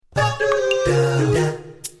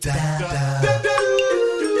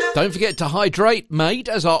Don't forget to hydrate, mate,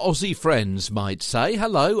 as our Aussie friends might say.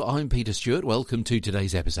 Hello, I'm Peter Stewart. Welcome to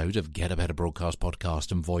today's episode of Get a Better Broadcast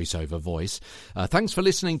Podcast and Voice Over Voice. Thanks for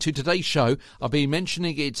listening to today's show. I've been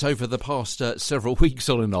mentioning it over the past several weeks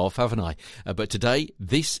on and off, haven't I? But today,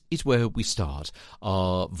 this is where we start.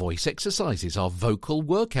 Our voice exercises, our vocal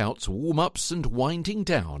workouts, warm-ups and winding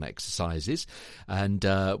down exercises. And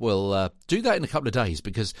we'll do that in a couple of days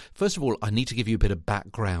because, first of all, I need to give you a bit of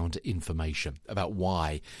background information about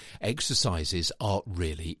why exercises are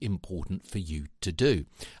really important for you to do.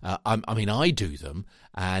 I do them,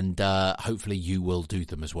 and hopefully you will do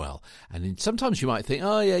them as well. And sometimes you might think,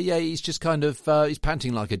 oh, yeah, he's just kind of, he's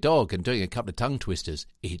panting like a dog and doing a couple of tongue twisters.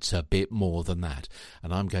 It's a bit more than that.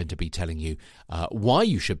 And I'm going to be telling you why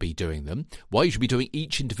you should be doing them, why you should be doing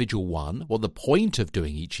each individual one, what the point of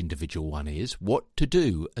doing each individual one is, what to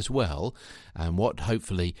do as well, and what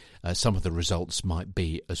hopefully some of the results might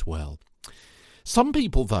be as well. Some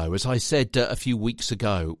people, though, as I said a few weeks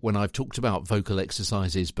ago when I've talked about vocal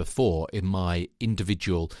exercises before in my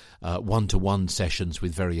individual one-to-one sessions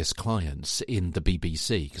with various clients in the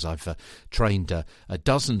BBC, because I've trained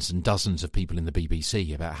dozens and dozens of people in the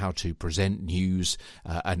BBC about how to present news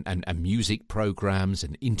and music programmes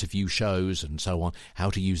and interview shows and so on, how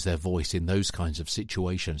to use their voice in those kinds of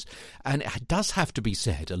situations. And it does have to be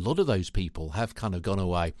said, a lot of those people have kind of gone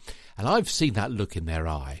away, and I've seen that look in their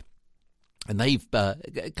eye. And they've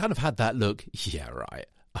kind of had that look, yeah, right,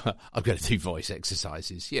 I'm going to do voice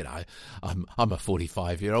exercises. You know, I'm a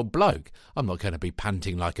 45-year-old bloke. I'm not going to be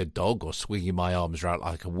panting like a dog or swinging my arms around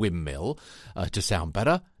like a windmill to sound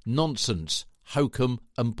better. Nonsense. Hokum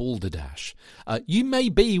and balderdash. You may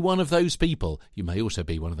be one of those people. You may also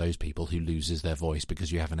be one of those people who loses their voice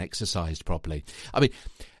because you haven't exercised properly. I mean,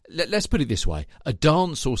 let's put it this way. A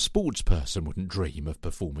dance or sports person wouldn't dream of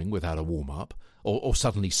performing without a warm-up or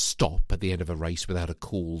suddenly stop at the end of a race without a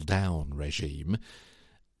cool-down regime.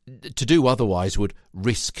 To do otherwise would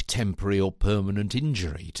risk temporary or permanent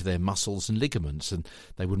injury to their muscles and ligaments, and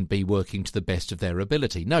they wouldn't be working to the best of their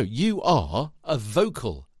ability. No, you are a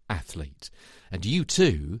vocal athlete, and you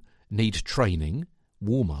too need training,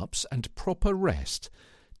 warm-ups and proper rest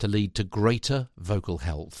to lead to greater vocal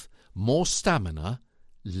health, more stamina,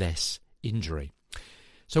 less injury.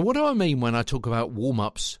 So what do I mean when I talk about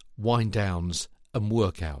warm-ups, wind-downs and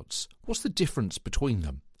workouts? What's the difference between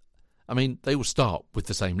them? I mean, they all start with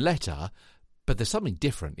the same letter, but there's something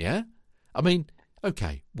different, yeah? I mean,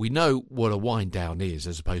 okay, we know what a wind-down is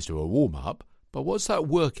as opposed to a warm-up, but what's that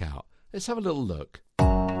workout? Let's have a little look. A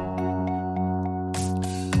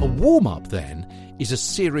warm-up, then, is a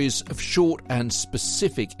series of short and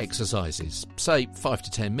specific exercises, say 5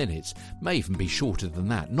 to 10 minutes, may even be shorter than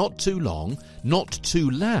that. Not too long, not too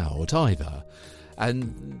loud either.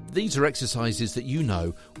 And these are exercises that you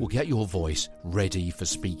know will get your voice ready for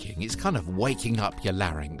speaking. It's kind of waking up your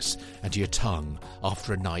larynx and your tongue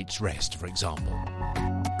after a night's rest, for example.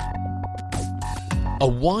 A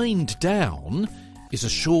wind down is a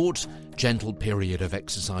short, gentle period of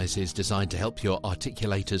exercises designed to help your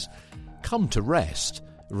articulators come to rest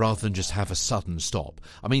rather than just have a sudden stop.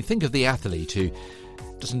 I mean, think of the athlete who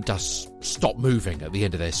doesn't just stop moving at the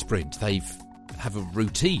end of their sprint. They have a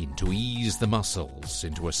routine to ease the muscles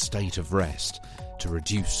into a state of rest to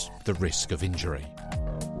reduce the risk of injury.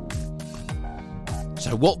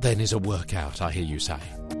 So what then is a workout, I hear you say?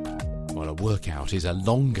 Well, a workout is a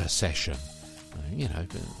longer session,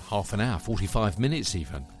 half an hour, 45 minutes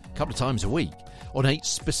even, a couple of times a week, on a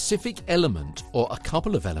specific element or a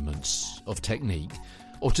couple of elements of technique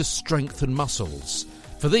or to strengthen muscles.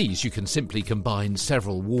 For these, you can simply combine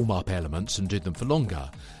several warm-up elements and do them for longer.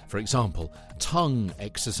 For example, tongue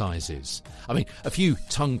exercises. I mean, a few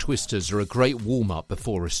tongue twisters are a great warm-up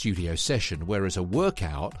before a studio session, whereas a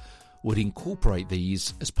workout would incorporate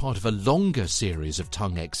these as part of a longer series of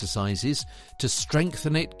tongue exercises to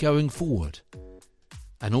strengthen it going forward.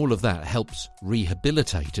 And all of that helps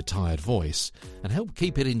rehabilitate a tired voice and help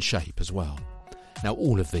keep it in shape as well. Now,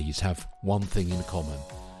 all of these have one thing in common: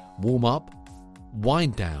 warm-up,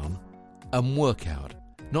 wind down and workout.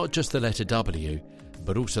 Not just the letter W,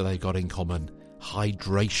 but also they got in common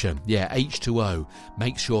hydration. Yeah, H2O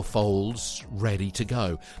makes your folds ready to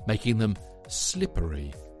go, making them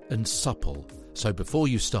slippery and supple. So before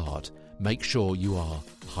you start, make sure you are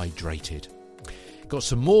hydrated. Got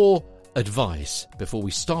some more advice before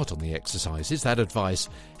we start on the exercises. That advice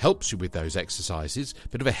helps you with those exercises.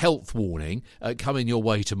 Bit of a health warning coming your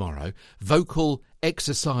way tomorrow. Vocal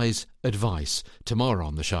exercise advice tomorrow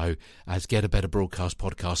on the show as Get a Better Broadcast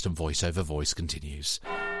Podcast and Voice Over Voice continues.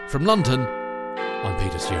 From London, I'm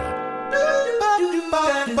Peter Stewart.